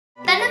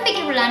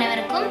உள்ள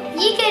அனைவருக்கும்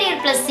eCareer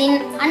Plus இன்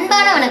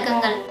அன்பான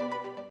வணக்கங்கள்.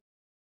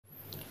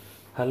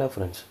 Hello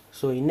friends.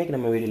 ஸோ இன்றைக்கி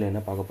நம்ம வீடியோவில்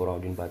என்ன பார்க்க போகிறோம்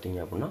அப்படின்னு பார்த்தீங்க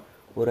அப்படின்னா,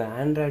 ஒரு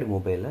ஆண்ட்ராய்டு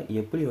மொபைலில்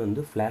எப்படி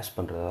வந்து ஃப்ளாஷ்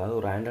பண்ணுறது, அதாவது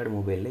ஒரு ஆண்ட்ராய்டு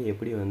மொபைலில்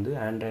எப்படி வந்து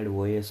ஆண்ட்ராய்டு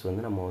ஓஎஸ்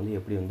வந்து நம்ம வந்து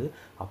எப்படி வந்து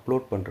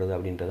அப்லோட் பண்ணுறது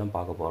அப்படின்றதான்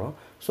பார்க்க போகிறோம்.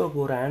 ஸோ இப்போ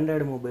ஒரு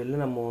ஆண்ட்ராய்டு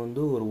மொபைலில் நம்ம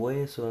வந்து ஒரு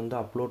ஓஎஸ் வந்து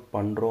அப்லோட்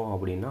பண்ணுறோம்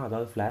அப்படின்னா,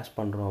 அதாவது ஃப்ளாஷ்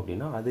பண்ணுறோம்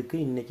அப்படின்னா, அதுக்கு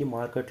இன்றைக்கி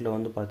மார்க்கெட்டில்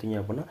வந்து பார்த்திங்க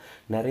அப்படின்னா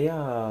நிறையா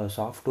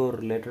சாஃப்ட்வேர்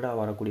ரிலேட்டடாக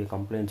வரக்கூடிய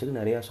கம்ப்ளைண்ட்ஸுக்கு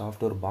நிறையா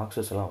சாஃப்ட்வேர்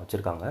பாக்ஸஸ் எல்லாம்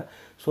வச்சுருக்காங்க.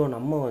 ஸோ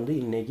நம்ம வந்து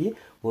இன்றைக்கி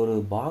ஒரு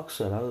பாக்ஸ்,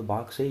 அதாவது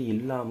பாக்ஸே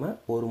இல்லாமல்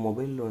ஒரு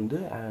மொபைல் வந்து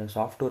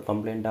சாஃப்ட்வேர்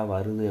கம்ப்ளைண்ட்டாக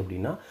வருது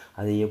அப்படின்னா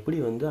அதை எப்படி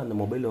வந்து அந்த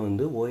மொபைலில்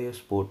வந்து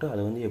ஓஎஸ் போட்டு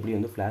அதை வந்து எப்படி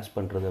வந்து ஃப்ளாஷ்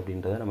பண்ணுறது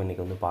அப்படின்றத நம்ம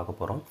இன்றைக்கி வந்து பார்க்க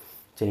போகிறோம்.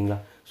 சரிங்களா?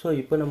 ஸோ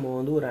இப்போ நம்ம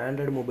வந்து ஒரு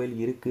ஆண்ட்ராய்டு மொபைல்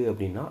இருக்குது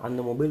அப்படின்னா அந்த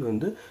மொபைல்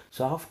வந்து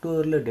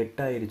சாஃப்ட்வேரில்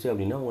டெட் ஆகிடுச்சு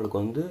அப்படின்னா உங்களுக்கு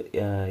வந்து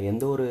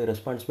எந்த ஒரு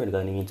ரெஸ்பான்ஸுமே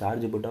இருக்காது. நீங்கள்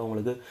சார்ஜ் போட்டால்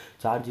உங்களுக்கு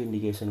சார்ஜ்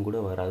இண்டிகேஷன் கூட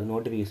வராது.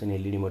 நோட்டிஃபிகேஷன்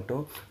எல்இடி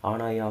மட்டும்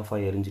ஆன் ஆகி ஆஃப்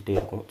ஆகி எரிஞ்சிட்டே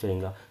இருக்கும்.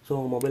 சரிங்களா? ஸோ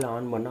உங்கள் மொபைல்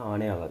ஆன் பண்ணால்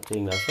ஆனே ஆகாது.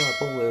 சரிங்களா? ஸோ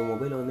அப்போ உங்கள்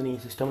மொபைலை வந்து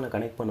நீங்கள் சிஸ்டமில்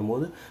கனெக்ட்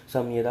பண்ணும்போது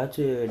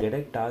ஏதாச்சும்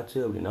டிடெக்ட் ஆச்சு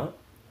அப்படின்னா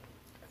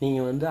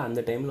நீங்கள் வந்து அந்த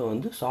டைமில்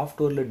வந்து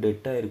சாஃப்ட்வேரில்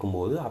டெட்டாக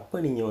இருக்கும்போது அப்போ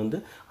நீங்கள் வந்து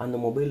அந்த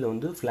மொபைலில்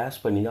வந்து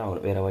ஃப்ளாஷ் பண்ணி தான்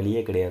ஆகணும். வேறு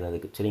வழியே கிடையாது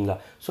அதுக்கு. சரிங்களா?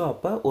 ஸோ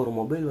அப்போ ஒரு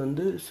மொபைல்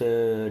வந்து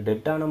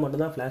டெட்டான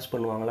மட்டும்தான் ஃப்ளாஷ்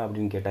பண்ணுவாங்களா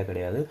அப்படின்னு கேட்டால்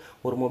கிடையாது.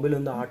 ஒரு மொபைல்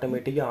வந்து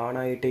ஆட்டோமேட்டிக்காக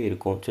ஆன் ஆகிட்டே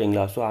இருக்கும்.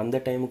 சரிங்களா? ஸோ அந்த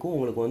டைமுக்கும்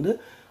உங்களுக்கு வந்து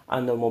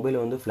அந்த மொபைலை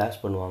வந்து ஃப்ளாஷ்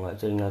பண்ணுவாங்க.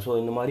 சரிங்களா? ஸோ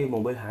இந்த மாதிரி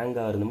மொபைல் ஹேங்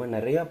ஆகுது, இந்த மாதிரி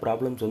நிறையா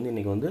ப்ராப்ளம்ஸ் வந்து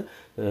இன்றைக்கி வந்து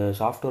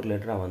சாஃப்ட்வேர்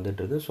ரிலேட்டடாக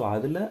வந்துட்டுருக்கு. ஸோ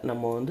அதில்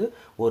நம்ம வந்து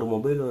ஒரு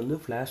மொபைல் வந்து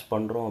ஃப்ளாஷ்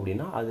பண்ணுறோம்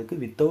அப்படின்னா அதுக்கு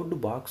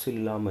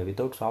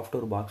வித்தவுட்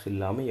சாஃப்ட்வேர் பாக்ஸ்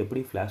இல்லாமல்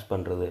எப்படி ஃப்ளாஷ்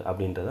பண்ணுறது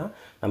அப்படின்றதான்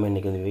நம்ம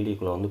இன்றைக்கி இந்த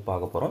வீடியோக்குள்ளே வந்து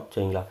பார்க்க போகிறோம்.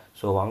 சரிங்களா?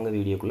 ஸோ வாங்க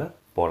வீடியோக்குள்ளே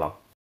போகலாம்.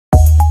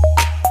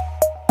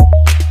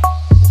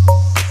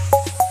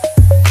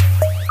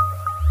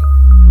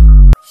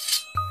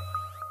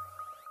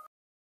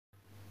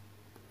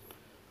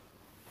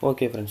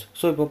 Okay friends.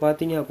 ஸோ இப்போ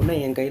பார்த்தீங்க அப்படின்னா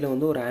என் கையில்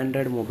வந்து ஒரு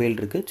ஆண்ட்ராய்டு மொபைல்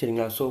இருக்குது.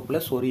 சரிங்களா? ஸோ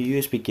ப்ளஸ் ஒரு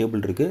யூஎஸ்பி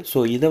கேபிள் இருக்குது.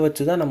 ஸோ இதை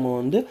வச்சு தான் நம்ம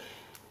வந்து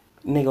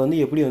இன்றைக்கி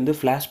வந்து எப்படி வந்து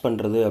ஃப்ளாஷ்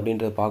பண்ணுறது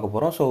அப்படின்றத பார்க்க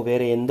போகிறோம். ஸோ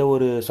வேறு எந்த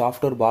ஒரு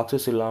சாஃப்ட்வேர்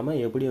பாக்ஸஸ்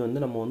இல்லாமல் எப்படி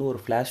வந்து நம்ம வந்து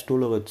ஒரு ஃப்ளாஷ்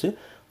டூலை வச்சு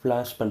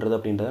ஃப்ளாஷ் பண்ணுறது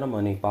அப்படின்றத நம்ம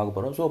இன்றைக்கி பார்க்க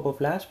போகிறோம். ஸோ இப்போ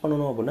ஃப்ளாஷ்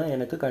பண்ணணும் அப்படின்னா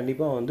எனக்கு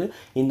கண்டிப்பாக வந்து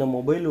இந்த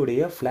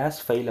மொபைலுடைய ஃப்ளாஷ்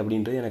ஃபைல்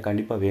அப்படின்றது எனக்கு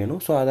கண்டிப்பாக வேணும்.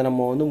 ஸோ அதை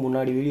நம்ம வந்து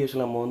முன்னாடி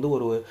வீடியோஸில் நம்ம வந்து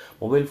ஒரு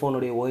மொபைல்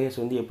ஃபோனுடைய ஓஎஸ்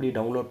வந்து எப்படி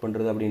டவுன்லோட்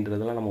பண்ணுறது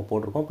அப்படின்றதெல்லாம் நம்ம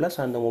போட்டிருக்கோம். ப்ளஸ்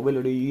அந்த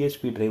மொபைலுடைய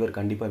யூஎஸ்பி டிரைவர்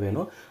கண்டிப்பாக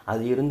வேணும்.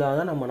 அது இருந்தால்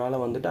தான்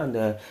நம்மளால் வந்துட்டு அந்த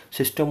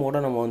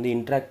சிஸ்டமோடு நம்ம வந்து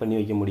இன்ட்ராக்ட் பண்ணி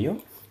வைக்க முடியும்.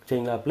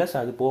 சரிங்களா? ப்ளஸ்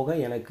அது போக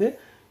எனக்கு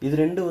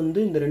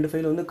இந்த ரெண்டு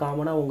ஃபைல் வந்து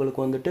காமனாக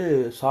உங்களுக்கு வந்துட்டு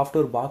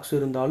சாஃப்ட்வேர் பாக்ஸ்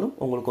இருந்தாலும்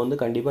உங்களுக்கு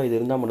வந்து கண்டிப்பாக இது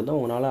இருந்தால் மட்டும்தான்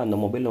உங்களால் அந்த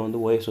மொபைலில் வந்து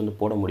ஓஎஸ் வந்து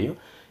போட முடியும்.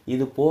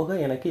 இது போக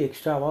எனக்கு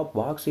எக்ஸ்ட்ராவாக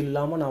பாக்ஸ்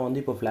இல்லாமல் நான் வந்து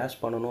இப்போ ஃப்ளாஷ்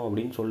பண்ணணும்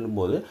அப்படின்னு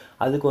சொல்லும்போது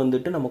அதுக்கு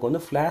வந்துட்டு நமக்கு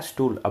வந்து ஃப்ளாஷ்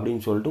டூல்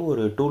அப்படின்னு சொல்லிட்டு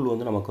ஒரு டூல்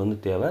வந்து நமக்கு வந்து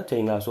தேவை.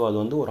 சரிங்களா? ஸோ அது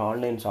வந்து ஒரு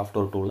ஆன்லைன்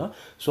சாஃப்ட்வேர் டூல் தான்.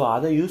 ஸோ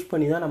அதை யூஸ்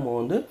பண்ணி தான் நம்ம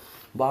வந்து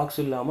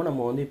பாக்ஸ் இல்லாமல்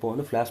நம்ம வந்து இப்போ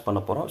வந்து ஃப்ளாஷ்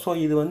பண்ண போகிறோம். ஸோ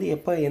இது வந்து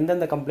எப்போ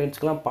எந்தெந்த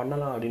கம்ப்ளைண்ட்ஸ்க்கெலாம்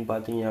பண்ணலாம் அப்படின்னு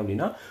பார்த்தீங்க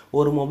அப்படின்னா,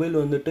 ஒரு மொபைல்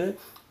வந்துட்டு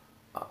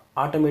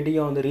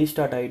ஆட்டோமேட்டிக்காக வந்து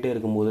ரீஸ்டார்ட் ஆகிட்டே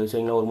இருக்கும்போது,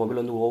 சரிங்களா, ஒரு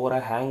மொபைல் வந்து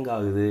ஓவராக ஹேங்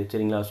ஆகுது.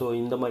 சரிங்களா? ஸோ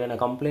இந்த மாதிரியான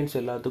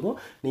கம்ப்ளைண்ட்ஸ் எல்லாத்துக்கும்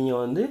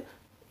நீங்கள் வந்து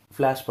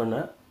ஃப்ளாஷ் பண்ண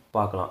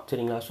பார்க்கலாம்.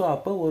 சரிங்களா? ஸோ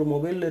அப்போ ஒரு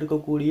மொபைலில்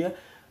இருக்கக்கூடிய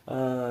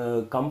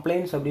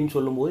கம்ப்ளைண்ட்ஸ் அப்படின்னு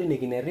சொல்லும்போது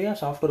இன்றைக்கி நிறையா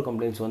சாஃப்ட்வேர்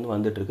கம்ப்ளைண்ட்ஸ் வந்து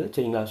வந்துட்டுருக்கு.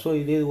 சரிங்களா? ஸோ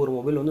இதே ஒரு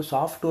மொபைல் வந்து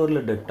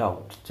சாஃப்ட்வேரில் டெட்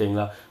ஆகும்.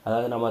 சரிங்களா?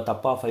 அதாவது நம்ம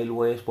தப்பாக ஃபைல்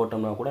ஓஎஸ்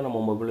போட்டோம்னா கூட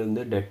நம்ம மொபைல்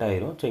வந்து டெட்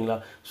ஆயிரும். சரிங்களா?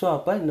 ஸோ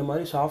அப்போ இந்த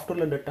மாதிரி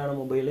சாஃப்ட்வேரில் டெட்டான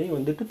மொபைலையும்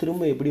வந்துட்டு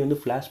திரும்ப எப்படி வந்து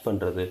ஃப்ளாஷ்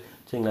பண்ணுறது.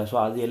 சரிங்களா? ஸோ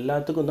அது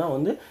எல்லாத்துக்கும் தான்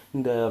வந்து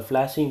இந்த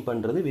ஃப்ளாஷிங்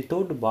பண்ணுறது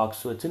வித்தவுட்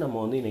பாக்ஸ் வச்சு நம்ம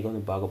வந்து இன்றைக்கி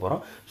வந்து பார்க்க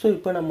போகிறோம். ஸோ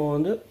இப்போ நம்ம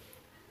வந்து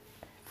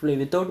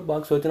வித்தவுட்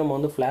பாக்ஸ் வச்சு நம்ம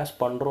வந்து ஃப்ளாஷ்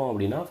பண்ணுறோம்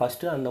அப்படின்னா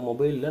ஃபஸ்ட்டு அந்த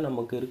மொபைலில்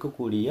நமக்கு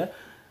இருக்கக்கூடிய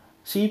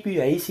சிபியு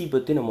ஐசி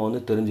பற்றி நம்ம வந்து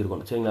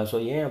தெரிஞ்சிருக்கணும். சரிங்களா? ஸோ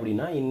ஏன்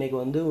அப்படின்னா இன்றைக்கி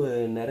வந்து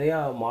நிறையா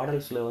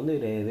மாடல்ஸில் வந்து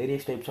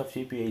various types of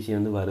CPU IC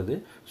வந்து வருது.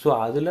 ஸோ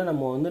அதில்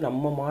நம்ம வந்து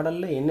நம்ம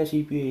மாடலில் என்ன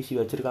சிபியு ஐசி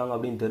வச்சுருக்காங்க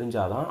அப்படின்னு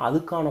தெரிஞ்சால் தான்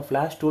அதுக்கான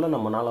ஃப்ளாஷ் டூலை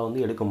நம்மளால்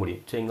வந்து எடுக்க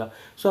முடியும். சரிங்களா?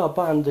 ஸோ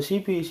அப்போ அந்த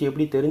சிபியு ஐசி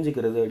எப்படி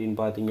தெரிஞ்சுக்கிறது அப்படின்னு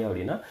பார்த்தீங்க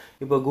அப்படின்னா,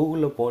 இப்போ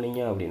கூகுளில்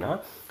போனீங்க அப்படின்னா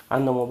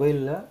அந்த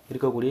மொபைலில்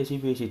இருக்கக்கூடிய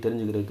சிபியு ஐசி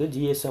தெரிஞ்சுக்கிறதுக்கு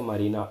ஜிஎஸ்எம்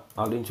அரினா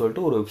அப்படின்னு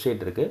சொல்லிட்டு ஒரு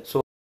வெப்சைட் இருக்குது.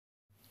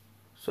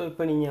 ஸோ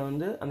இப்போ நீங்கள்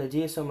வந்து அந்த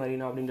ஜிஎஸ்எம்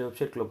அரினா அப்படின்ற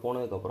வெப்சைட்குள்ளே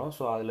போனதுக்கப்புறம்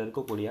ஸோ அதில்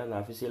இருக்கக்கூடிய அந்த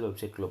அஃபிஷியல்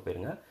வெப்சைட்குள்ளே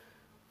போயிருங்க.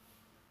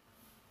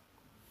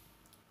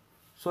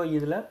 ஸோ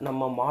இதில்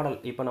நம்ம மாடல்,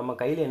 இப்போ நம்ம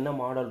கையில் என்ன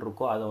மாடல்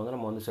இருக்கோ அதை வந்து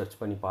நம்ம வந்து சர்ச்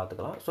பண்ணி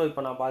பார்த்துக்கலாம். ஸோ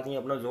இப்போ நான் பார்த்தீங்க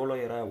அப்படின்னா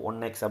ஜோலோயரா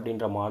 1X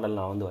அப்படின்ற மாடல்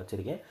நான் வந்து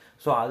வச்சுருக்கேன்.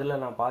 ஸோ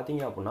அதில் நான்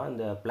பார்த்தீங்க அப்படின்னா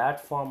இந்த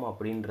பிளாட்ஃபார்ம்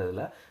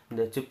அப்படின்றதில்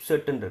இந்த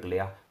சிப்செட்டுன்னு இருக்கு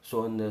இல்லையா, ஸோ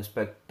இந்த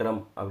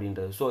ஸ்பெக்ட்ரம்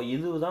அப்படின்றது, ஸோ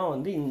இதுதான்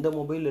வந்து இந்த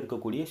மொபைலில்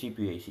இருக்கக்கூடிய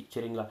சிபிஐசி.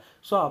 சரிங்களா?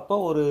 ஸோ அப்போ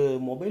ஒரு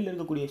மொபைலில்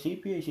இருக்கக்கூடிய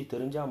சிபிஐசி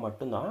தெரிஞ்சால்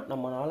மட்டும்தான்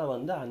நம்மளால்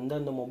வந்து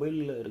அந்தந்த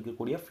மொபைலில்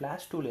இருக்கக்கூடிய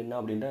ஃப்ளாஷ் டூல் என்ன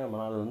அப்படின்றத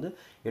நம்மளால் வந்து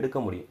எடுக்க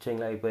முடியும்.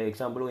 சரிங்களா? இப்போ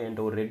எக்ஸாம்பிள்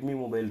என்கிட்ட ஒரு ரெட்மி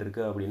மொபைல்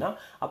இருக்குது அப்படின்னா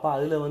அப்போ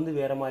அதில் வந்து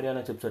வேறு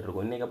மாதிரியான சிப்செட்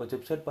இருக்கும். இன்றைக்கி அப்போ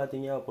சிப்செட்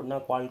பார்த்தீங்க அப்படின்னா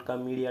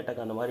குவால்காம்,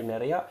 மீடியாடெக் அந்த மாதிரி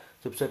நிறையா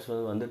சிப்செட்ஸ்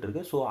வந்து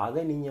வந்துட்டுருக்கு. ஸோ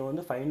அதை நீங்கள்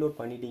வந்து ஃபைண்ட் அவுட்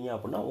பண்ணிட்டீங்க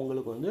அப்படின்னா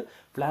உங்களுக்கு வந்து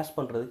ஃப்ளாஷ்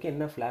பண்ணுறதுக்கு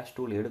என்ன ஃப்ளாஷ்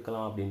டூல்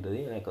எடுக்கலாம் அப்படின்றது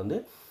எனக்கு வந்து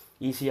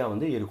ஈஸியாக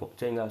வந்து இருக்கும்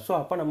சரிங்களா. ஸோ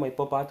அப்போ நம்ம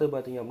இப்போ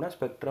பார்த்தீங்க அப்படின்னா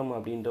ஸ்பெக்ட்ரம்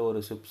அப்படின்ற ஒரு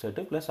சிப்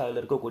செட்டு ப்ளஸ் அதில்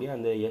இருக்கக்கூடிய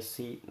அந்த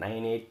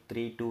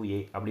SC9832A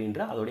அப்படின்ற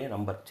அதோடைய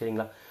நம்பர்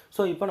சரிங்களா.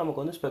 ஸோ இப்போ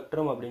நமக்கு வந்து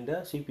ஸ்பெக்ட்ரம் அப்படின்ற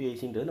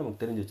சிபிஐசின்றது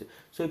நமக்கு தெரிஞ்சிச்சு.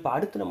 ஸோ இப்போ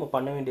அடுத்து நம்ம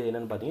பண்ண வேண்டியது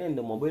என்னென்னு பார்த்தீங்கன்னா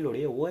இந்த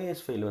மொபைலுடைய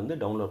OS ஃபைல் வந்து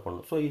டவுன்லோட்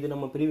பண்ணணும். ஸோ இது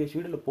நம்ம ப்ரீவியஸ்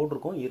வீடியோவில்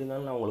போட்டிருக்கோம்,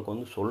 இருந்தாலும் நான் உங்களுக்கு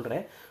வந்து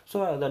சொல்கிறேன். ஸோ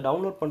அதை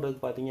டவுன்லோட்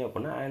பண்ணுறதுக்கு பார்த்தீங்க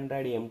அப்படின்னா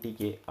Android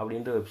MTK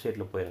அப்படின்ற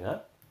வெப்சைட்டில் போயிருங்க.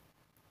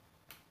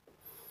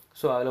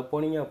 ஸோ அதில்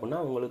போனீங்க அப்படின்னா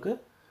உங்களுக்கு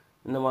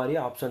இந்த மாதிரி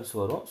ஆப்ஷன்ஸ்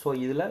வரும். ஸோ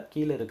இதில்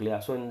கீழே இருக்கு இல்லையா,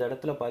 ஸோ இந்த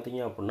இடத்துல பார்த்தீங்க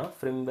அப்படின்னா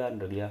ஃப்ரிம்வேர்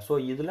இருக்கு இல்லையா, ஸோ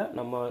இதில்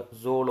நம்ம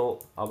ஜோலோ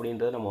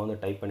அப்படின்றத நம்ம வந்து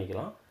டைப்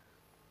பண்ணிக்கலாம்.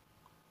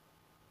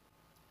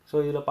 ஸோ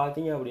இதில்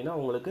பார்த்தீங்க அப்படின்னா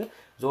உங்களுக்கு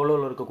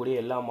ஜோலோவில் இருக்கக்கூடிய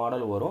எல்லா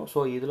மாடலும் வரும். ஸோ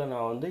இதில்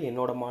நான் வந்து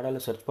என்னோடய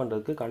மாடலை சர்ச்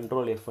பண்ணுறதுக்கு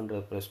Ctrl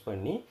Fன்றதை ப்ரெஸ்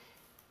பண்ணி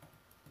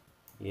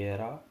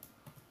ஏரா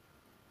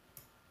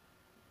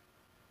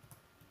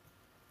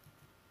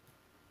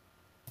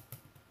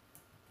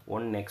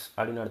 1X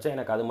அப்படின்னு அடிச்சா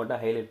எனக்கு அது மட்டும்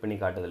ஹைலைட் பண்ணி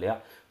காட்டுது இல்லையா.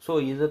 ஸோ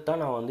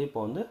இதைத்தான் நான் வந்து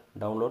இப்போ வந்து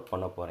டவுன்லோட்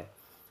பண்ண போகிறேன்.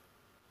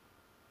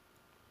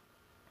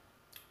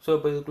 ஸோ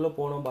இப்போ இதுக்குள்ளே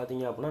போனோம்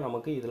பார்த்தீங்க அப்படின்னா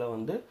நமக்கு இதில்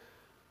வந்து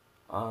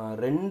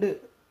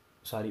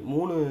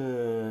 3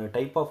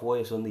 டைப் ஆஃப்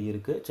ஓஎஸ் வந்து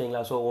இருக்குது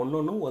சரிங்களா. ஸோ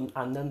ஒன்று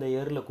அந்தந்த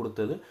இயரில்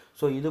கொடுத்தது.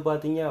 ஸோ இது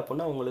பார்த்தீங்க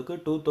அப்படின்னா உங்களுக்கு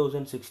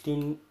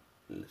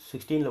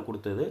 2016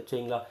 கொடுத்தது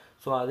சரிங்களா.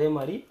 ஸோ அதே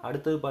மாதிரி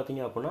அடுத்தது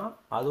பார்த்தீங்க அப்படின்னா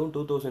அதுவும்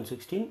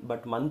 2016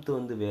 பட் மந்த்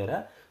வந்து வேறு.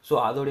 ஸோ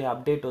அதோடைய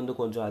அப்டேட் வந்து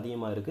கொஞ்சம்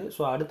அதிகமாக இருக்குது.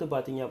 ஸோ அடுத்து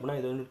பார்த்தீங்க அப்படின்னா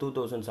இது வந்து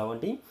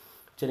 2017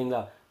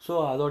 சரிங்களா. ஸோ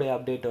அதோடைய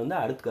அப்டேட் வந்து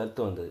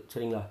அடுத்து வந்தது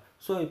சரிங்களா.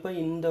 ஸோ இப்போ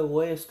இந்த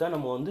ஓஎஸ் தான்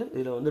நம்ம வந்து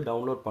இதில் வந்து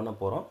டவுன்லோட் பண்ண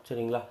போகிறோம்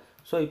சரிங்களா.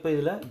 ஸோ இப்போ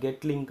இதில்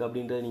கெட் லிங்க்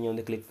அப்படின்றத நீங்கள்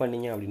வந்து கிளிக்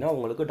பண்ணிங்க அப்படின்னா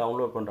உங்களுக்கு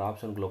டவுன்லோட் பண்ணுற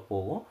ஆப்ஷனுக்குள்ளே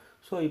போகும்.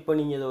 ஸோ இப்போ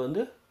நீங்கள் இதை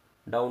வந்து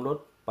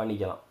டவுன்லோட்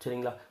பண்ணிக்கலாம்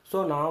சரிங்களா. ஸோ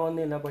நான்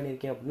வந்து என்ன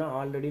பண்ணியிருக்கேன் அப்படின்னா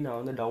ஆல்ரெடி நான்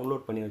வந்து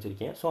டவுன்லோட் பண்ணி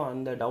வச்சுருக்கேன். ஸோ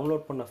அந்த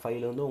டவுன்லோட் பண்ண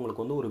ஃபைல் வந்து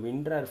உங்களுக்கு வந்து ஒரு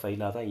WinRAR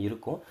ஃபைலாக தான்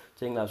இருக்கும்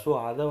சரிங்களா. ஸோ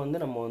அதை வந்து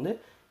நம்ம வந்து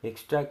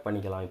எக்ஸ்ட்ராக்ட்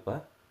பண்ணிக்கலாம். இப்போ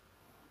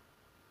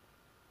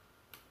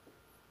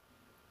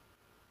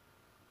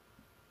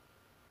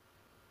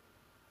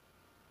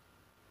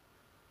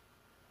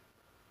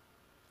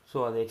ஸோ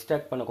அதை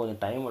எக்ஸ்ட்ராக்ட் பண்ண கொஞ்சம்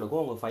டைம்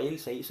எடுக்கும். உங்கள் ஃபைல்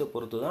சைஸை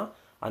பொறுத்து தான்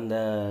அந்த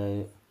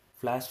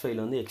ஃப்ளாஷ்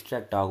ஃபைல் வந்து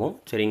எக்ஸ்ட்ராக்ட் ஆகும்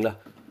சரிங்களா.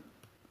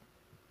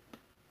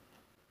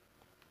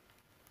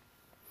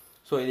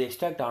 ஸோ இது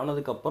எக்ஸ்ட்ராக்ட்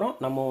ஆனதுக்கப்புறம்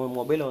நம்ம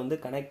மொபைலை வந்து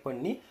கனெக்ட்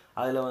பண்ணி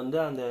அதில் வந்து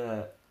அந்த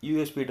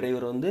யூஎஸ்பி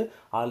டிரைவர் வந்து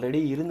ஆல்ரெடி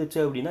இருந்துச்சு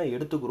அப்படின்னா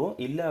எடுத்துக்கிறோம்,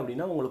 இல்லை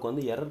அப்படின்னா உங்களுக்கு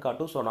வந்து எரர்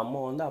காட்டும். ஸோ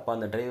நம்ம வந்து அப்போ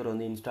அந்த டிரைவர்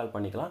வந்து இன்ஸ்டால்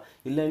பண்ணிக்கலாம்.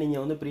 இல்லை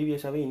நீங்கள் வந்து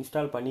ப்ரீவியஸாகவே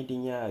இன்ஸ்டால்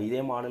பண்ணிட்டீங்க,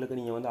 இதே மாடலுக்கு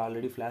நீங்கள் வந்து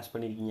ஆல்ரெடி ஃப்ளாஷ்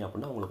பண்ணியிருக்கீங்க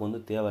அப்படின்னா உங்களுக்கு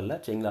வந்து தேவையில்லை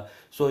சரிங்களா.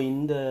 ஸோ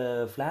இந்த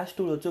ஃப்ளாஷ்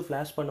டூல் வச்சு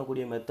ஃப்ளாஷ்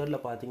பண்ணக்கூடிய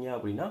மெத்தடில் பார்த்தீங்க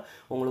அப்படின்னா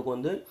உங்களுக்கு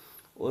வந்து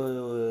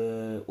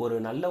ஒரு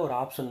நல்ல ஒரு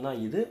ஆப்ஷன் தான்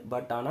இது.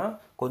 பட் ஆனால்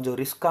கொஞ்சம்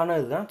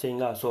ரிஸ்க்கானது தான்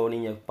சரிங்களா. ஸோ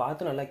நீங்கள்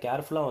பார்த்து நல்லா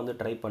கேர்ஃபுல்லாக வந்து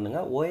ட்ரை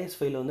பண்ணுங்கள். ஓஎஸ்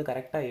ஃபைல் வந்து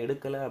கரெக்டாக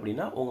எடுக்கலை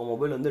அப்படின்னா உங்கள்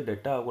மொபைல் வந்து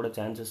டெட் ஆக கூட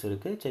சான்சஸ்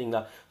இருக்குது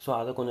சரிங்களா. ஸோ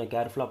அதை கொஞ்சம்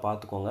கேர்ஃபுல்லாக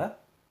பார்த்துக்கோங்க.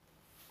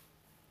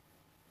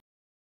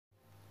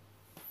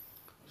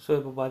 ஸோ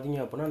இப்போ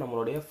பார்த்தீங்க அப்படின்னா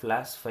நம்மளுடைய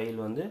ஃப்ளாஷ் ஃபைல்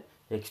வந்து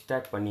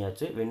எக்ஸ்ட்ராக்ட்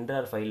பண்ணியாச்சு.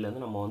 WinRAR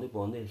ஃபைல்லேருந்து நம்ம வந்து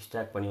இப்போ வந்து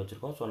எக்ஸ்ட்ராக்ட் பண்ணி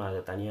வச்சுருக்கோம். ஸோ நான்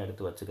அதை தனியாக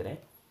எடுத்து வச்சுக்கிறேன்.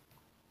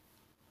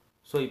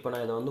 ஸோ இப்போ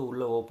நான் இதை வந்து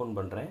உள்ளே ஓப்பன்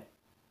பண்ணுறேன்.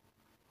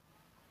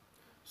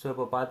 ஸோ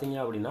இப்போ பார்த்தீங்க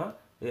அப்படின்னா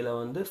இதில்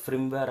வந்து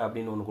ஃப்ரிம்வேர்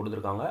அப்படின்னு ஒன்று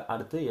கொடுத்துருக்காங்க.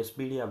 அடுத்து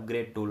SBD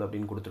அப்கிரேட் டூல்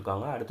அப்படின்னு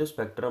கொடுத்துருக்காங்க. அடுத்து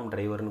ஸ்பெக்ட்ரம்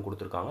டிரைவர்னு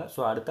கொடுத்துருக்காங்க. ஸோ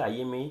அடுத்து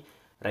IMI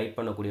ரைட்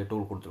பண்ணக்கூடிய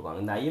டூல்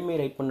கொடுத்துருக்காங்க. இந்த IMI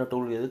ரைட் பண்ண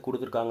டூல் எது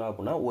கொடுத்துருக்காங்க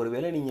அப்படின்னா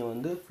ஒருவேளை நீங்கள்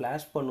வந்து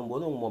ஃப்ளாஷ்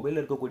பண்ணும்போது உங்கள்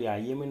மொபைலில் இருக்கக்கூடிய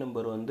IMI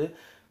நம்பர் வந்து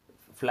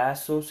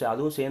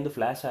அதுவும் சேர்ந்து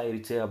ஃப்ளாஷ்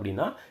ஆயிடுச்சு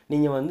அப்படின்னா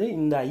நீங்கள் வந்து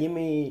இந்த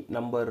IMI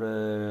நம்பர்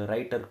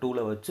ரைட்டர்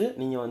டூலை வச்சு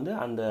நீங்கள் வந்து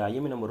அந்த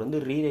IMI நம்பர்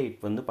வந்து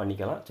ரீரைட் வந்து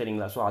பண்ணிக்கலாம்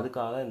சரிங்களா. ஸோ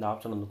அதுக்காக இந்த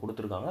ஆப்ஷன் வந்து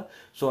கொடுத்துருக்காங்க.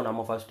 ஸோ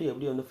நம்ம ஃபஸ்ட்டு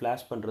எப்படி வந்து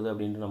ஃப்ளாஷ் பண்ணுறது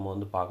அப்படின்ட்டு நம்ம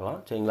வந்து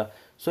பார்க்கலாம் சரிங்களா.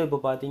 ஸோ இப்போ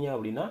பார்த்தீங்க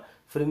அப்படின்னா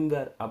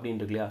ஃப்ரிம்வேர்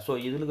அப்படின்ட்டு இல்லையா, ஸோ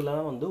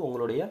இதுக்கெல்லாம் வந்து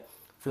உங்களுடைய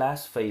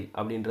ஃப்ளாஷ் ஃபைல்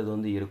அப்படின்றது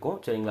வந்து இருக்கும்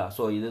சரிங்களா.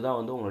 ஸோ இதுதான்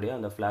வந்து உங்களுடைய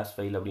அந்த ஃப்ளாஷ்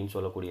ஃபைல் அப்படின்னு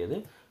சொல்லக்கூடியது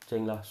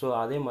சரிங்களா. ஸோ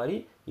அதே மாதிரி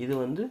இது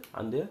வந்து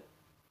அந்த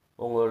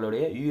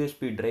உங்களுடைய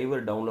யூஎஸ்பி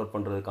டிரைவர் டவுன்லோட்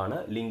பண்ணுறதுக்கான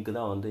லிங்க்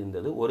தான் வந்து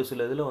இருந்தது. ஒரு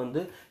சில இதில்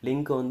வந்து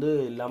லிங்க் வந்து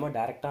இல்லாமல்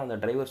டேரெக்டாக அந்த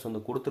டிரைவர்ஸ்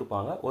வந்து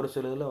கொடுத்துருப்பாங்க, ஒரு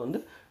சில இதில் வந்து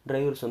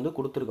டிரைவர்ஸ் வந்து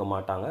கொடுத்துருக்க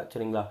மாட்டாங்க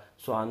சரிங்களா.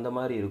 ஸோ அந்த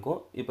மாதிரி இருக்கும்.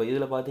 இப்போ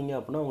இதில் பார்த்தீங்க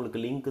அப்படின்னா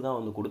உங்களுக்கு லிங்க் தான்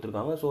வந்து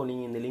கொடுத்துருக்காங்க. ஸோ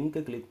நீங்கள் இந்த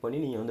லிங்க்கை கிளிக் பண்ணி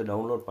நீங்கள் வந்து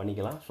டவுன்லோட்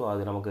பண்ணிக்கலாம். ஸோ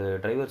அது நமக்கு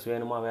டிரைவர்ஸ்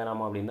வேணுமா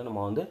வேணாமா அப்படின்னு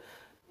நம்ம வந்து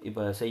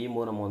இப்போ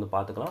செய்யும்போது நம்ம வந்து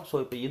பார்த்துக்கலாம்.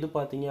 ஸோ இப்போ இது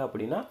பார்த்தீங்க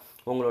அப்படின்னா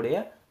உங்களுடைய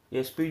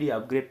SPD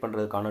அப்கிரேட்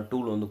பண்ணுறதுக்கான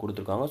டூல் வந்து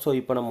கொடுத்துருக்காங்க. ஸோ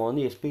இப்போ நம்ம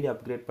வந்து SPD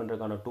அப்கிரேட்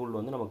பண்ணுறதுக்கான டூல்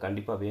வந்து நமக்கு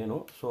கண்டிப்பாக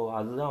வேணும். ஸோ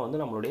அதுதான்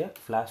வந்து நம்மளுடைய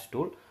ஃப்ளாஷ்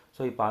டூல்.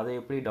 ஸோ இப்போ அதை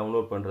எப்படி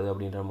டவுன்லோட் பண்ணுறது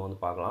அப்படின்ற நம்ம வந்து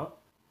பார்க்கலாம்.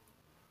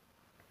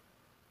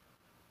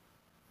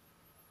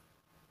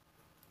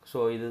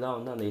 ஸோ இதுதான்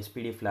வந்து அந்த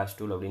SPD ஃப்ளாஷ்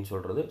டூல் அப்படின்னு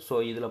சொல்கிறது.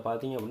 ஸோ இதில்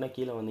பார்த்தீங்க அப்படின்னா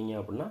கீழே வந்தீங்க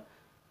அப்படின்னா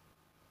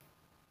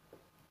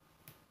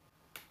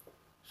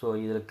ஸோ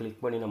இதில்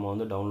கிளிக் பண்ணி நம்ம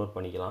வந்து டவுன்லோட்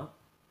பண்ணிக்கலாம்.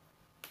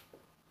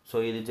 ஸோ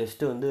இது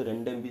ஜஸ்ட்டு வந்து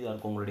 2 MB தான்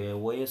இருக்கும். உங்களுடைய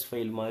OS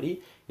ஃபைல் மாதிரி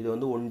இது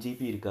வந்து 1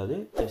 GB இருக்காது.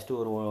 ஜஸ்ட்டு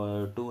ஒரு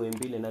 2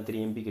 MB இல்லைன்னா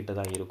 3 MB கிட்ட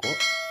தான் இருக்கும்.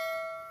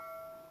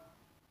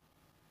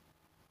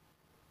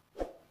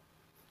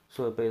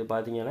 ஸோ இப்போ இது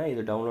பார்த்தீங்கன்னா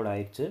இது டவுன்லோட்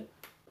ஆயிடுச்சு.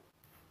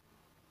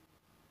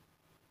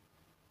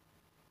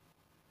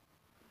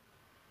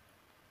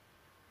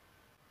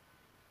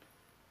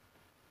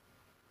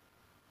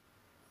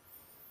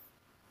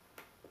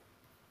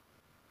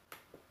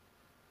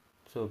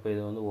 ஸோ இப்போ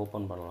இதை வந்து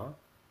ஓப்பன் பண்ணலாம்.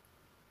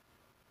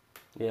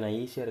 இதை நான்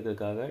ஈஸியாக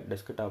இருக்கிறதுக்காக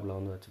டெஸ்க்டாப்பில்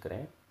வந்து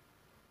வச்சுக்கிறேன்.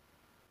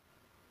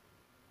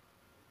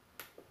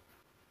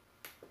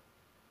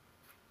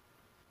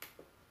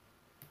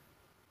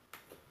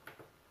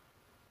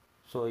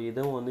 ஸோ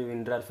இதுவும் வந்து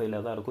WinRAR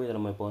ஃபைலில் தான் இருக்கும். இதை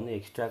நம்ம இப்போ வந்து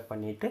எக்ஸ்ட்ராக்ட்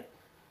பண்ணிவிட்டு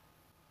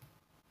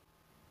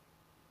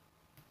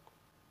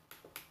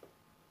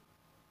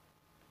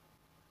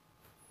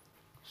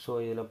ஸோ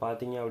இதில்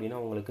பார்த்தீங்க அப்படின்னா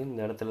உங்களுக்கு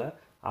இந்த இடத்துல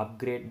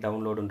அப்கிரேட்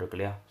டவுன்லோடுன்னு இருக்கு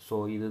இல்லையா? ஸோ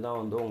இதுதான்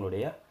வந்து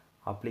உங்களுடைய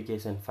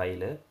அப்ளிகேஷன்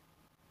ஃபைலு,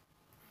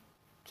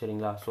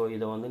 சரிங்களா? ஸோ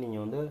இதை வந்து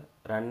நீங்கள் வந்து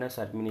ரன் அஸ்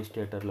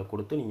அட்மினிஸ்ட்ரேட்டரில்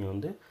கொடுத்து நீங்கள்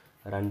வந்து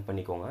ரன்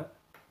பண்ணிக்கோங்க.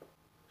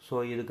 ஸோ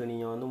இதுக்கு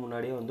நீங்கள் வந்து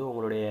முன்னாடியே வந்து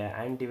உங்களுடைய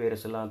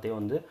ஆன்டிவைரஸ் எல்லாத்தையும்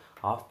வந்து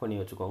ஆஃப் பண்ணி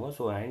வச்சுக்கோங்க.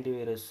 ஸோ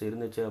ஆன்டிவைரஸ்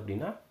இருந்துச்சு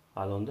அப்படின்னா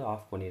அதை வந்து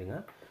ஆஃப் பண்ணிடுங்க.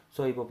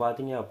 ஸோ இப்போ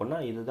பார்த்தீங்க அப்படின்னா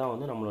இதுதான்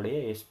வந்து நம்மளுடைய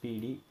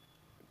SPD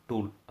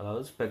டூல்,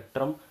 அதாவது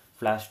ஸ்பெக்ட்ரம்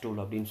ஃப்ளாஷ் டூல்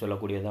அப்படின்னு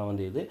சொல்லக்கூடியதான்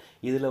வந்து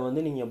இதில்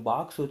வந்து நீங்கள்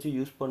பாக்ஸ் வச்சு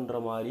யூஸ் பண்ணுற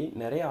மாதிரி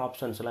நிறைய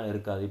ஆப்ஷன்ஸ்லாம்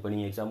இருக்காது. இப்போ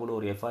நீங்கள் எக்ஸாம்பிள்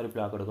ஒரு FRP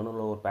லாக் எடுக்கணும்,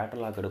 இல்லை ஒரு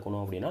பேட்டர்ன் லாக்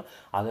எடுக்கணும் அப்படின்னா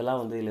அதெல்லாம்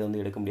வந்து இதில்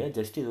வந்து எடுக்க முடியாது.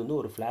 ஜஸ்ட் இது வந்து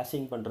ஒரு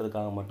ஃப்ளாஷிங்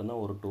பண்ணுறதுக்காக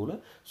மட்டும்தான் ஒரு டூலு.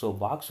 ஸோ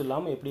பாக்ஸ்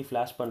இல்லாமல் எப்படி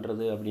ஃப்ளாஷ்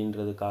பண்ணுறது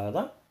அப்படின்றதுக்காக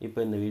தான்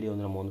இப்போ இந்த வீடியோ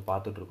வந்து நம்ம வந்து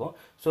பார்த்துட்ருக்கோம்.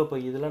 ஸோ இப்போ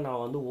இதில்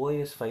நான் வந்து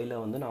OS ஃபைலை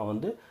வந்து நான்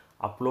வந்து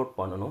அப்லோட்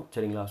பண்ணணும்,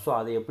 சரிங்களா? ஸோ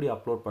அதை எப்படி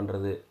அப்லோட்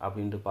பண்ணுறது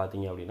அப்படின்ட்டு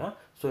பார்த்தீங்க அப்படின்னா,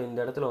 ஸோ இந்த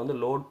இடத்துல வந்து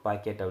லோட்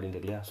பேக்கெட்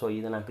அப்படின்ட்டு இல்லையா? ஸோ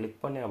இதை நான்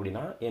கிளிக் பண்ணேன்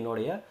அப்படின்னா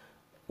என்னுடைய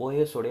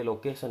OS உடைய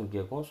லொக்கேஷன்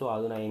கேட்கும். ஸோ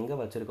அது நான் எங்கே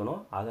வச்சுருக்கணும்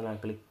அதை நான்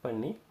கிளிக்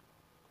பண்ணி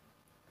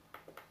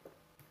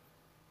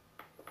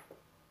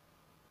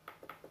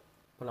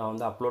இப்போ நான்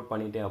வந்து அப்லோட்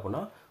பண்ணிட்டேன்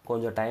அப்படின்னா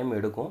கொஞ்சம் டைம்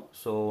எடுக்கும்.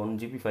 ஸோ 1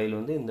 GB ஃபைல்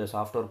வந்து இந்த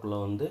சாஃப்ட்வேர்க்குள்ளே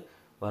வந்து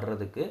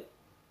வர்றதுக்கு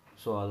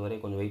ஸோ அது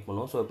வரையும் கொஞ்சம் வெயிட்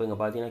பண்ணுவோம். ஸோ இப்போ இங்கே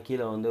பார்த்தீங்கன்னா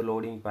கீழே வந்து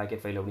லோடிங்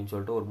பேக்கெட் ஃபைல் அப்படின்னு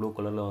சொல்லிட்டு ஒரு ப்ளூ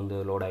கலரில் வந்து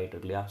லோட் ஆகிட்டு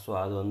இருக்கு இல்லையா? ஸோ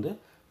அது வந்து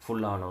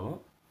ஃபுல் ஆனணும்.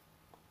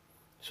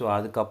 ஸோ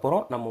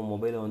அதுக்கப்புறம் நம்ம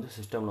மொபைலை வந்து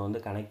சிஸ்டமில்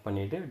வந்து கனெக்ட்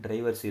பண்ணிவிட்டு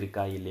டிரைவர்ஸ்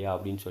இருக்கா இல்லையா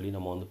அப்படின்னு சொல்லி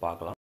நம்ம வந்து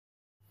பார்க்கலாம்.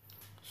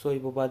 ஸோ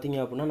இப்போ பார்த்தீங்க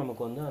அப்படின்னா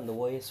நமக்கு வந்து அந்த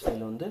OS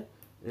ஃபைல் வந்து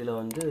இதில்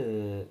வந்து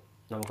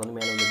நமக்கு வந்து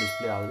மேலே வந்து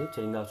டிஸ்பிளே ஆகுது,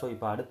 சரிங்களா? ஸோ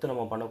இப்போ அடுத்து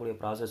நம்ம பண்ணக்கூடிய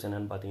ப்ராசஸ்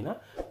என்னென்னு பார்த்தீங்கன்னா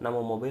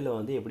நம்ம மொபைலை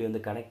வந்து எப்படி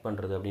வந்து கனெக்ட்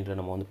பண்ணுறது அப்படின்றத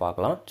நம்ம வந்து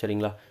பார்க்கலாம்,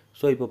 சரிங்களா?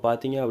 ஸோ இப்போ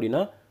பார்த்தீங்க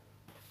அப்படின்னா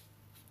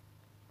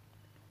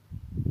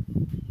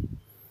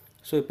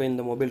ஸோ இப்போ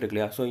இந்த மொபைல் இருக்கு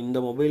இல்லையா? ஸோ இந்த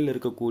மொபைலில்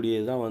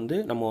இருக்கக்கூடியது தான் வந்து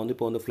நம்ம வந்து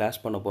இப்போ வந்து ஃப்ளாஷ்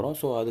பண்ண போகிறோம்.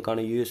 ஸோ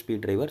அதுக்கான USB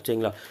டிரைவர்,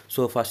 சரிங்களா?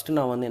 ஸோ ஃபஸ்ட்டு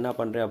நான் வந்து என்ன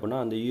பண்ணுறேன் அப்படின்னா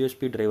அந்த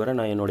USB டிரைவரை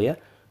நான் என்னுடைய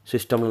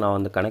சிஸ்டமில் நான்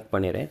வந்து கனெக்ட்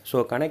பண்ணிடுறேன். ஸோ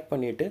கனெக்ட்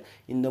பண்ணிவிட்டு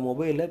இந்த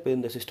மொபைலில் இப்போ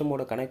இந்த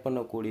சிஸ்டமோட கனெக்ட்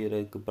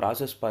பண்ணக்கூடியதுக்கு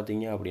ப்ராசஸ்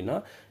பார்த்தீங்க அப்படின்னா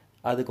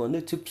அதுக்கு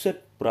வந்து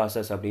சிப்செட்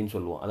ப்ராசஸ் அப்படின்னு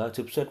சொல்லுவோம். அதாவது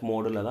சிப்செட்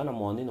மோடில் தான்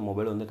நம்ம வந்து இந்த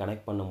மொபைல் வந்து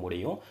கனெக்ட் பண்ண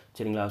முடியும்,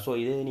 சரிங்களா? ஸோ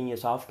இதே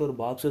நீங்கள் சாஃப்ட்வேர்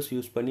பாக்ஸஸ்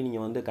யூஸ் பண்ணி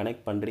நீங்கள் வந்து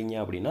கனெக்ட் பண்ணுறீங்க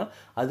அப்படின்னா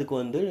அதுக்கு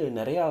வந்து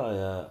நிறையா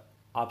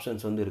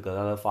ஆப்ஷன்ஸ் வந்து இருக்குது.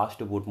 அதாவது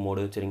ஃபாஸ்ட் பூட்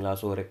மோடு, சரிங்களா?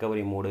 ஸோ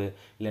ரெக்கவரி மோடு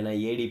இல்லைனா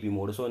ADP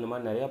மோடு, ஸோ இந்த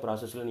மாதிரி நிறையா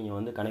ப்ராசஸில் நீங்கள்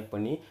வந்து கனெக்ட்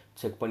பண்ணி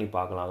செக் பண்ணி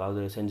பார்க்கலாம்,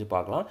 அதாவது செஞ்சு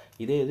பார்க்கலாம்.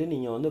 இதே இது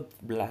நீங்கள் வந்து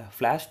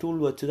ஃப்ளாஷ் டூல்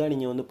வச்சு தான்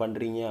நீங்கள் வந்து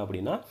பண்ணுறீங்க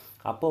அப்படின்னா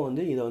அப்போ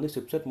வந்து இதை வந்து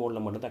சிப்செட்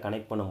மோடில் மட்டும் தான்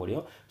கனெக்ட் பண்ண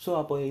முடியும். ஸோ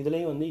அப்போ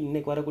இதுலேயும் வந்து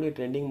இன்றைக்கி வரக்கூடிய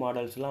ட்ரெண்டிங்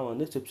மாடல்ஸ்லாம்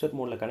வந்து சிப்செட்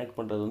மோடில் கனெக்ட்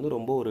பண்ணுறது வந்து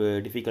ரொம்ப ஒரு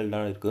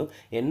டிஃபிகல்ட்டாக இருக்கும்.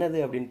 என்னது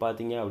அப்படின்னு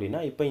பார்த்தீங்க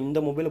அப்படின்னா இப்போ இந்த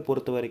மொபைலை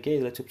பொறுத்த வரைக்கும்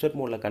இதில் சிப்செட்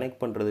மோடில்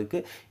கனெக்ட்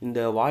பண்ணுறதுக்கு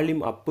இந்த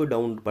வால்யூம் அப்பு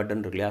டவுன்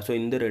பட்டன் இருக்கு இல்லையா? ஸோ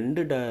இந்த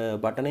ரெண்டு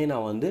பட்டனையும்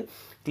நான் வந்து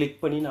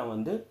கிளிக் பண்ணி நான்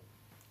வந்து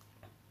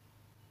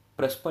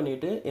ப்ரெஸ்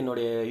பண்ணிவிட்டு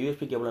என்னுடைய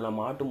USB கேபிளை நான்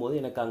மாட்டும் போது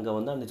எனக்கு அங்கே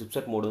வந்து அந்த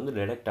சிப்செட் மோடு வந்து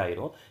டிடெக்ட்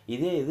ஆயிரும்.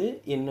 இதே இது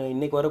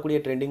இன்றைக்கி வரக்கூடிய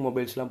ட்ரெண்டிங்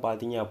மொபைல்ஸ்லாம்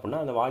பார்த்தீங்க அப்படின்னா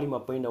அந்த வால்யூம்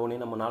அப்பையும்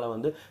டவுனையும் நம்மளால்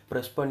வந்து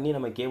ப்ரெஸ் பண்ணி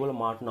நம்ம கேபிளை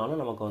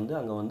மாட்டினாலும் நமக்கு வந்து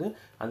அங்கே வந்து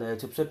அந்த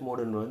சிப்செட்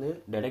மோடுன்னு வந்து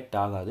டிடெக்ட்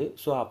ஆகாது.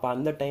 ஸோ அப்போ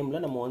அந்த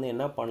டைமில் நம்ம வந்து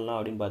என்ன பண்ணலாம்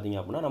அப்படின்னு பார்த்தீங்க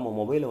அப்படின்னா நம்ம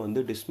மொபைலை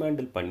வந்து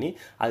டிஸ்மேண்டில் பண்ணி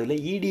அதில்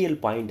EDL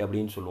பாயிண்ட்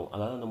அப்படின்னு சொல்லுவோம்.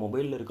 அதாவது அந்த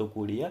மொபைலில்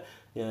இருக்கக்கூடிய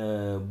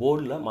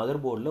போர்டில்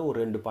மதர் போர்டில் ஒரு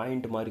 2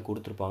 பாயிண்ட் மாதிரி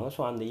கொடுத்துருப்பாங்க.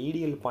 ஸோ அந்த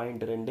EDL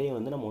பாயிண்ட் ரெண்டையும்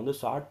வந்து நம்ம வந்து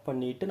ஷார்ட்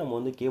பண்ணிவிட்டு நம்ம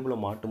வந்து கேபிளை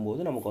மாட்டும்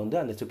போது நமக்கு வந்து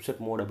அந்த சிப்செட்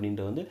மோட்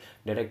அப்படின்றது வந்து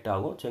டிடெக்ட்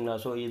ஆகும், சரிங்களா?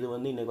 ஸோ இது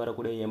வந்து இன்றைக்கி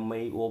வரக்கூடிய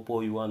MI, OPPO,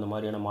 Vivo அந்த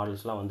மாதிரியான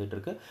மாடல்ஸ்லாம்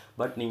வந்துட்டுருக்கு.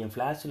 பட் நீங்கள்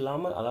ஃப்ளாஷ்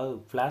இல்லாமல், அதாவது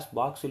ஃப்ளாஷ்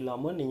பாக்ஸ்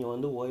இல்லாமல் நீங்கள்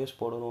வந்து OS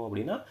போடணும்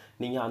அப்படின்னா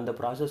நீங்கள் அந்த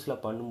ப்ராசஸில்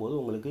பண்ணும்போது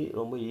உங்களுக்கு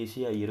ரொம்ப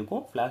ஈஸியாக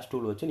இருக்கும் ஃப்ளாஷ்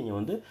டூல் வச்சு நீங்கள்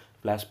வந்து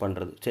ஃப்ளாஷ்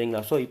பண்ணுறது,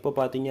 சரிங்களா? ஸோ இப்போ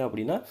பார்த்தீங்க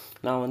அப்படின்னா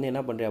நான் வந்து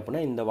என்ன பண்ணுறேன்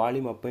அப்படின்னா இந்த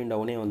வால்யூம் அப் அண்ட்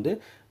டவுனே வந்து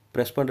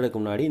ப்ரெஸ் பண்ணுறதுக்கு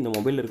முன்னாடி இந்த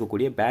மொபைலில்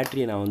இருக்கக்கூடிய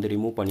பேட்டரியை நான் வந்து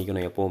ரிமூவ்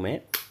பண்ணிக்கணும் எப்போவுமே.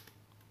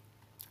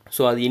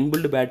 ஸோ அது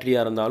இன்பில்டு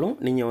பேட்டரியாக இருந்தாலும்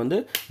நீங்கள் வந்து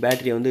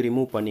பேட்டரியை வந்து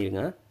ரிமூவ்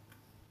பண்ணிடுங்க.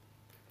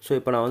 ஸோ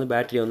இப்போ நான் வந்து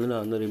பேட்டரியை வந்து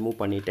நான் வந்து ரிமூவ்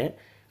பண்ணிட்டேன்.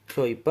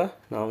 ஸோ இப்போ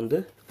நான் வந்து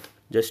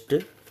ஜஸ்ட்டு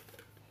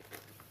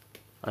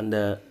அந்த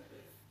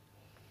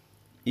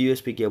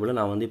USB கேபிளை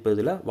நான் வந்து இப்போ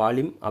இதில்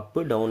வால்யூம்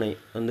அப்பு டவுனை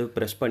வந்து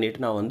ப்ரெஸ்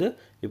பண்ணிவிட்டு நான் வந்து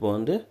இப்போ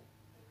வந்து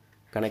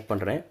கனெக்ட்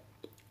பண்ணுறேன்.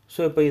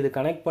 ஸோ இப்போ இது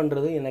கனெக்ட்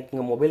பண்ணுறது எனக்கு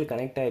இங்கே மொபைல்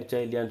கனெக்ட் ஆகிடுச்சா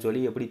இல்லையான்னு சொல்லி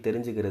எப்படி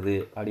தெரிஞ்சுக்கிறது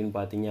அப்படின்னு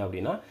பார்த்தீங்க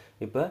அப்படின்னா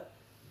இப்போ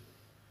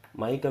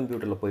மை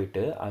கம்ப்யூட்டரில்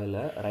போயிட்டு அதில்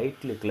ரைட்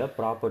கிளிக்கில்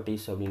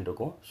ப்ராப்பர்ட்டிஸ் அப்படின்னு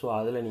இருக்கும். ஸோ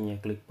அதில் நீங்கள்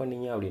கிளிக்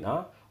பண்ணிங்க அப்படின்னா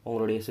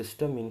உங்களுடைய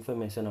சிஸ்டம்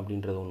இன்ஃபர்மேஷன்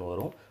அப்படின்றது ஒன்று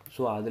வரும்.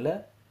 ஸோ அதில்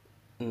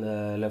இந்த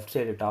லெஃப்ட்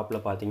சைடு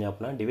டாப்பில் பார்த்தீங்க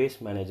அப்படின்னா டிவைஸ்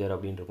மேனேஜர்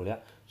அப்படின்னு இருக்கும் இல்லையா?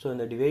 ஸோ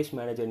இந்த டிவைஸ்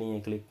மேனேஜர்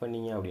நீங்கள் கிளிக்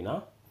பண்ணிங்க அப்படின்னா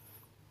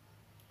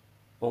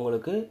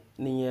உங்களுக்கு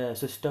நீங்கள்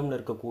சிஸ்டமில்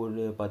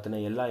இருக்கக்கூடிய பார்த்தின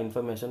எல்லா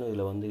இன்ஃபர்மேஷனும்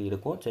இதில் வந்து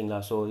இருக்கும் சரிங்களா.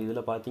 ஸோ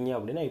இதில் பார்த்தீங்க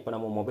அப்படின்னா இப்போ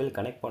நம்ம மொபைல்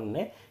கனெக்ட்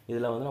பண்ணேன்,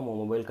 இதில் வந்து நம்ம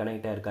மொபைல்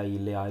கனெக்டாக இருக்கா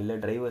இல்லையா, இல்லை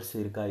டிரைவர்ஸ்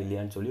இருக்கா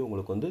இல்லையான்னு சொல்லி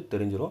உங்களுக்கு வந்து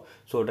தெரிஞ்சிடும்.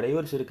 ஸோ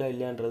டிரைவர்ஸ் இருக்கா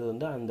இல்லையான்றது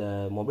வந்து அந்த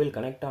மொபைல்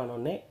கனெக்ட்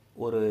ஆனோடனே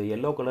ஒரு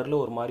எல்லோ கலரில்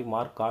ஒரு மாதிரி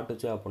மார்க்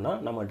காட்டுச்சு அப்படின்னா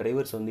நம்ம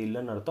டிரைவர்ஸ் வந்து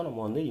இல்லைன்னு அர்த்தம்,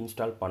 நம்ம வந்து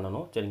இன்ஸ்டால்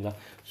பண்ணணும் சரிங்களா.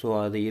 ஸோ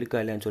அது இருக்கா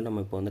இல்லையான்னு சொல்லி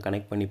நம்ம இப்போ வந்து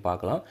கனெக்ட் பண்ணி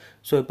பார்க்கலாம்.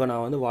 ஸோ இப்போ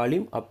நான் வந்து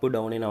வால்யூம் அப்பு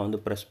டவுனே நான்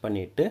வந்து ப்ரெஸ்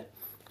பண்ணிவிட்டு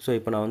ஸோ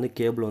இப்போ நான் வந்து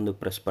கேபிள் வந்து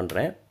ப்ரெஸ்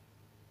பண்ணுறேன்.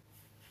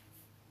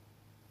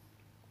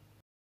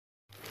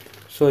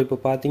 ஸோ இப்போ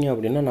பார்த்தீங்க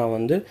அப்படின்னா நான்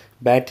வந்து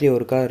பேட்ரி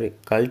ஒருக்கா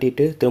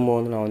கழட்டிட்டு திரும்ப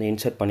வந்து நான் வந்து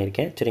இன்சர்ட்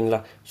பண்ணியிருக்கேன் சரிங்களா.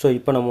 ஸோ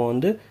இப்போ நம்ம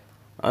வந்து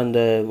அந்த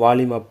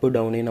வால்யூம் அப்பு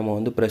டவுனையும் நம்ம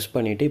வந்து ப்ரெஸ்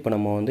பண்ணிவிட்டு இப்போ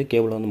நம்ம வந்து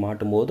கேபிள் வந்து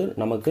மாட்டும்போது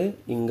நமக்கு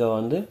இங்கே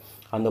வந்து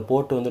அந்த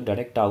போர்ட் வந்து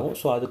டிடெக்ட் ஆகும்.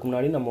 ஸோ அதுக்கு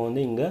முன்னாடி நம்ம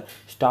வந்து இங்கே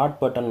ஸ்டார்ட்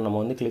பட்டன்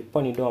நம்ம வந்து கிளிக்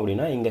பண்ணிட்டோம்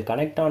அப்படின்னா இங்கே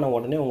கனெக்ட் ஆன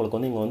உடனே உங்களுக்கு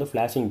வந்து இங்கே வந்து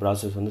ஃப்ளாஷிங்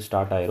ப்ராசஸ் வந்து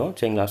ஸ்டார்ட் ஆயிரும்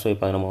சரிங்களா. ஸோ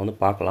இப்போ நம்ம வந்து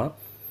பார்க்கலாம்.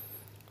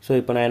 ஸோ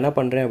இப்போ நான் என்ன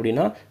பண்ணுறேன்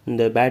அப்படின்னா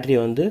இந்த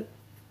பேட்டரியை வந்து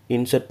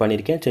இன்சர்ட்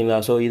பண்ணியிருக்கேன் சரிங்களா.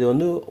 ஸோ இது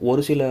வந்து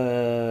ஒரு சில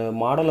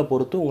மாடலை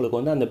பொறுத்து உங்களுக்கு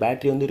வந்து அந்த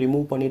பேட்டரி வந்து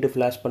ரிமூவ் பண்ணிவிட்டு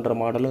ஃப்ளாஷ் பண்ணுற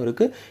மாடலும்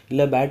இருக்குது,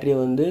 இல்லை பேட்டரியை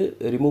வந்து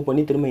ரிமூவ்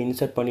பண்ணி திரும்ப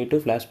இன்சர்ட் பண்ணிவிட்டு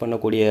ஃப்ளாஷ்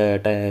பண்ணக்கூடிய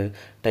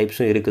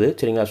டைப்ஸும் இருக்குது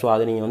சரிங்களா. ஸோ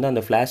அதை நீங்கள் வந்து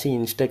அந்த ஃப்ளாஷிங்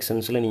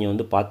இன்ஸ்ட்ரக்ஷன்ஸில் நீங்கள்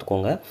வந்து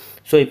பார்த்துக்கோங்க.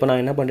 ஸோ இப்போ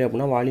நான் என்ன பண்ணுறேன்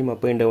அப்படின்னா வால்யூம்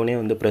அப் அண்ட் டவுனே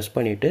வந்து ப்ரெஸ்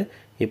பண்ணிவிட்டு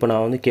இப்போ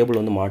நான் வந்து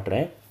கேபிள் வந்து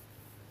மாட்டுறேன்.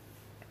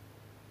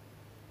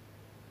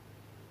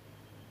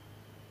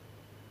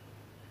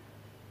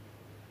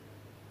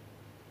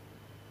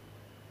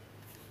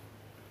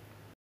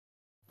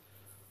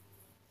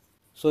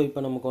 ஸோ இப்போ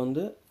நமக்கு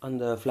வந்து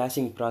அந்த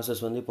ஃப்ளாஷிங்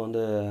ப்ராசஸ் வந்து இப்போ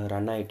வந்து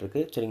ரன்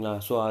ஆகிட்டுருக்கு சரிங்களா.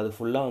 ஸோ அது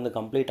ஃபுல்லாக வந்து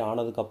கம்ப்ளீட்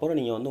ஆனதுக்கப்புறம்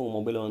நீங்கள் வந்து உங்கள்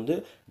மொபைலை வந்து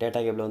டேட்டா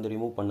கேபிளை வந்து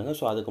ரிமூவ் பண்ணுங்கள்.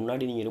 ஸோ அதுக்கு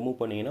முன்னாடி நீங்கள் ரிமூவ்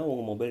பண்ணிங்கன்னா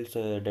உங்கள் மொபைல்ஸ்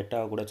டெட்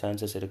ஆகக்கூட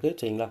சான்சஸ் இருக்குது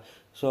சரிங்களா.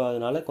 ஸோ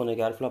அதனால் கொஞ்சம்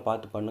கேர்ஃபுல்லாக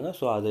பார்த்து பண்ணுங்கள்.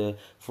 ஸோ அது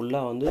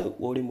ஃபுல்லாக வந்து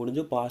ஓடி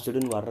முடிஞ்சு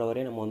பாஸ்டுன்னு வர்ற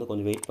வரையும் நம்ம வந்து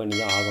கொஞ்சம் வெயிட் பண்ணி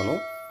தான்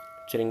ஆகணும்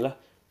சரிங்களா.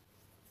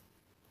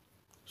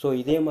 ஸோ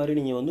இதே மாதிரி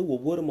நீங்கள் வந்து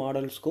ஒவ்வொரு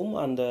மாடல்ஸ்க்கும்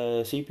அந்த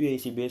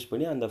சிபிஐசி பேஸ்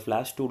பண்ணி அந்த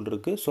ஃப்ளாஷ் டூல்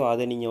இருக்குது. ஸோ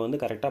அதை நீங்கள் வந்து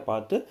கரெக்டாக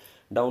பார்த்து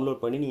டவுன்லோட்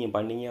பண்ணி நீங்கள்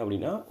பண்ணீங்க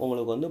அப்படின்னா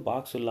உங்களுக்கு வந்து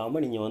பாக்ஸ்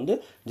இல்லாமல் நீங்கள் வந்து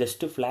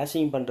ஜஸ்ட்டு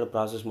ஃப்ளாஷிங் பண்ணுற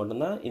ப்ராசஸ்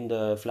மட்டும்தான் இந்த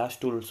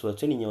ஃப்ளாஷ் டூல்ஸ்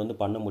வச்சு நீங்கள் வந்து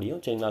பண்ண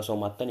முடியும் சரிங்களா.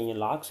 ஸோ மற்ற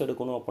நீங்கள் லாக்ஸ்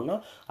எடுக்கணும் அப்படின்னா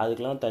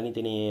அதுக்கெலாம்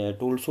தனித்தனி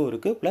டூல்ஸும்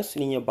இருக்குது. ப்ளஸ்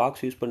நீங்கள்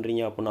பாக்ஸ் யூஸ்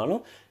பண்ணுறீங்க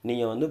அப்படின்னாலும்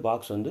நீங்கள் வந்து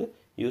பாக்ஸ் வந்து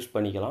யூஸ்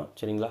பண்ணிக்கலாம்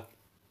சரிங்களா.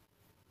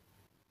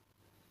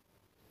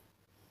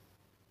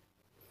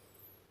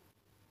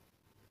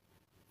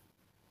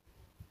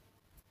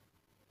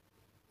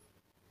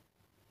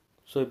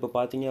 ஸோ இப்போ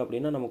பார்த்தீங்க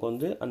அப்படின்னா நமக்கு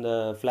வந்து அந்த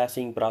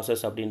ஃப்ளாஷிங்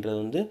ப்ராசஸ் அப்படின்றது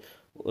வந்து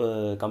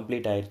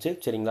கம்ப்ளீட் ஆயிடுச்சு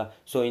சரிங்களா.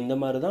 ஸோ இந்த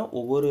மாதிரி தான்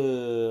ஒவ்வொரு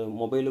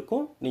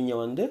மொபைலுக்கும் நீங்கள்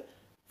வந்து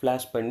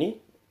ஃப்ளாஷ் பண்ணி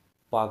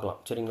பார்க்கலாம்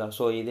சரிங்களா.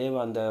 ஸோ இதே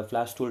அந்த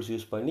ஃப்ளாஷ் டூல்ஸ்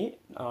யூஸ் பண்ணி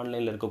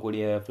ஆன்லைனில்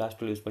இருக்கக்கூடிய ஃப்ளாஷ்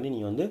டூல் யூஸ் பண்ணி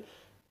நீங்கள் வந்து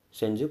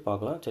செஞ்சு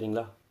பார்க்கலாம்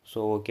சரிங்களா.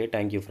 So okay,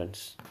 thank you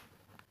friends.